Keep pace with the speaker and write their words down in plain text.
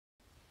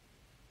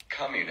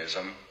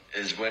communism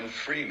is when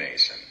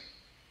Freemason.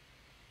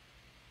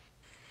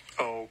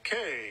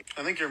 Okay,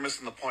 I think you're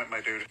missing the point, my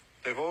dude.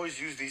 They've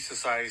always used these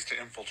societies to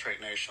infiltrate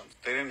nations.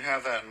 They didn't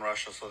have that in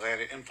Russia, so they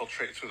had to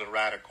infiltrate through the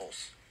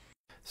radicals.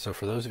 So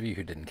for those of you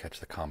who didn't catch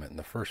the comment in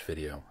the first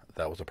video,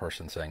 that was a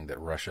person saying that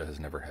Russia has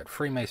never had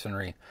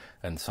Freemasonry,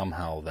 and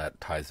somehow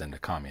that ties into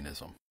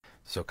communism.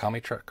 So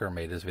Commie Trucker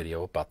made his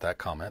video about that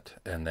comment,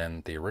 and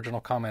then the original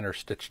commenter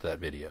stitched that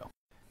video.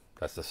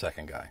 That's the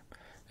second guy,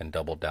 and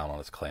doubled down on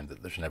his claim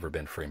that there's never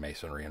been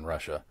Freemasonry in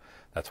Russia.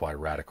 That's why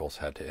radicals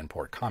had to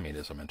import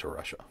communism into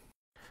Russia.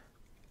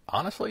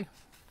 Honestly,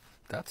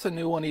 that's a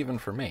new one even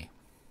for me.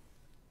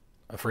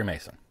 A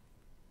Freemason.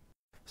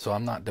 So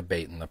I'm not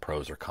debating the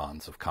pros or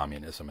cons of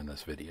communism in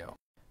this video.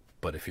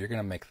 But if you're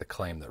going to make the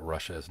claim that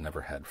Russia has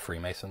never had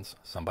Freemasons,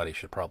 somebody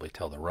should probably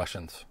tell the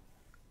Russians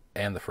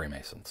and the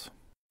Freemasons.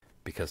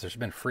 Because there's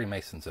been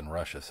Freemasons in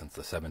Russia since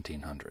the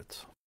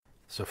 1700s.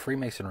 So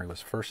Freemasonry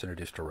was first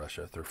introduced to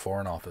Russia through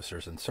foreign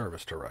officers in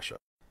service to Russia.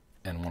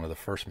 And one of the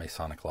first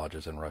Masonic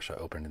lodges in Russia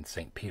opened in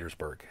St.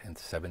 Petersburg in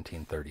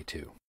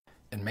 1732.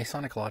 And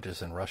Masonic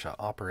lodges in Russia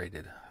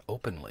operated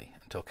openly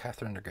until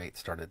Catherine the Great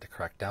started to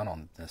crack down on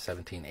them in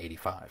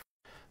 1785.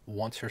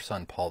 Once her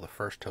son Paul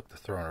I took the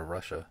throne of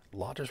Russia,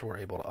 lodges were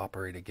able to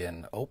operate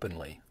again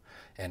openly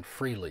and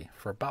freely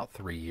for about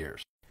 3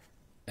 years.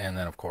 And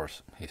then, of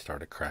course, he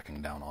started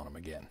cracking down on them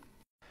again.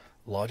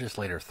 Lodges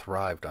later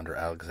thrived under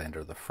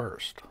Alexander I.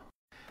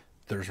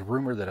 There's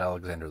rumor that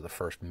Alexander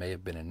I may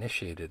have been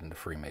initiated into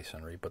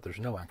Freemasonry, but there's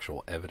no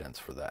actual evidence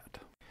for that.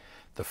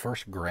 The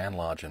first Grand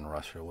Lodge in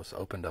Russia was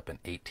opened up in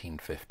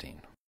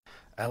 1815.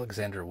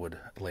 Alexander would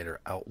later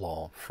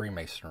outlaw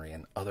Freemasonry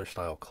and other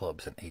style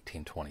clubs in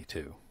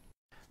 1822.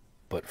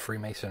 But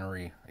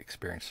Freemasonry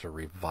experienced a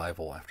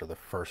revival after the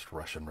First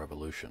Russian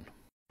Revolution,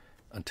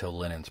 until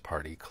Lenin's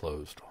party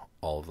closed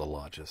all of the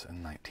lodges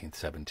in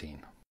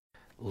 1917.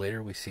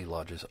 Later we see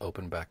lodges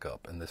open back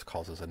up, and this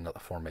causes the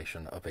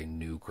formation of a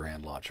new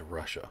Grand Lodge of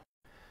Russia.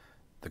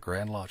 The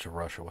Grand Lodge of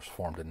Russia was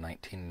formed in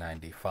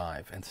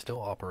 1995 and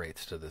still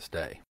operates to this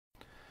day.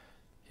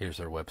 Here's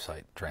their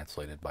website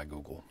translated by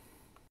Google.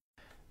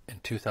 In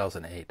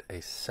 2008,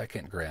 a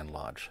second Grand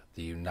Lodge,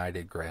 the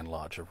United Grand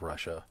Lodge of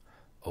Russia,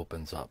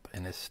 opens up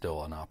and is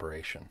still in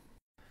operation.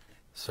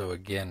 So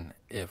again,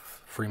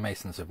 if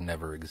Freemasons have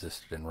never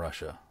existed in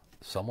Russia,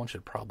 someone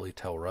should probably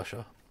tell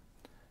Russia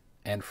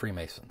and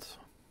Freemasons.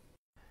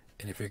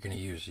 And if you're going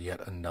to use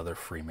yet another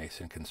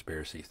Freemason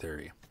conspiracy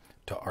theory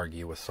to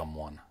argue with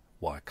someone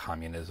why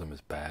communism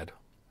is bad,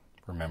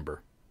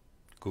 remember,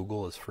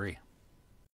 Google is free.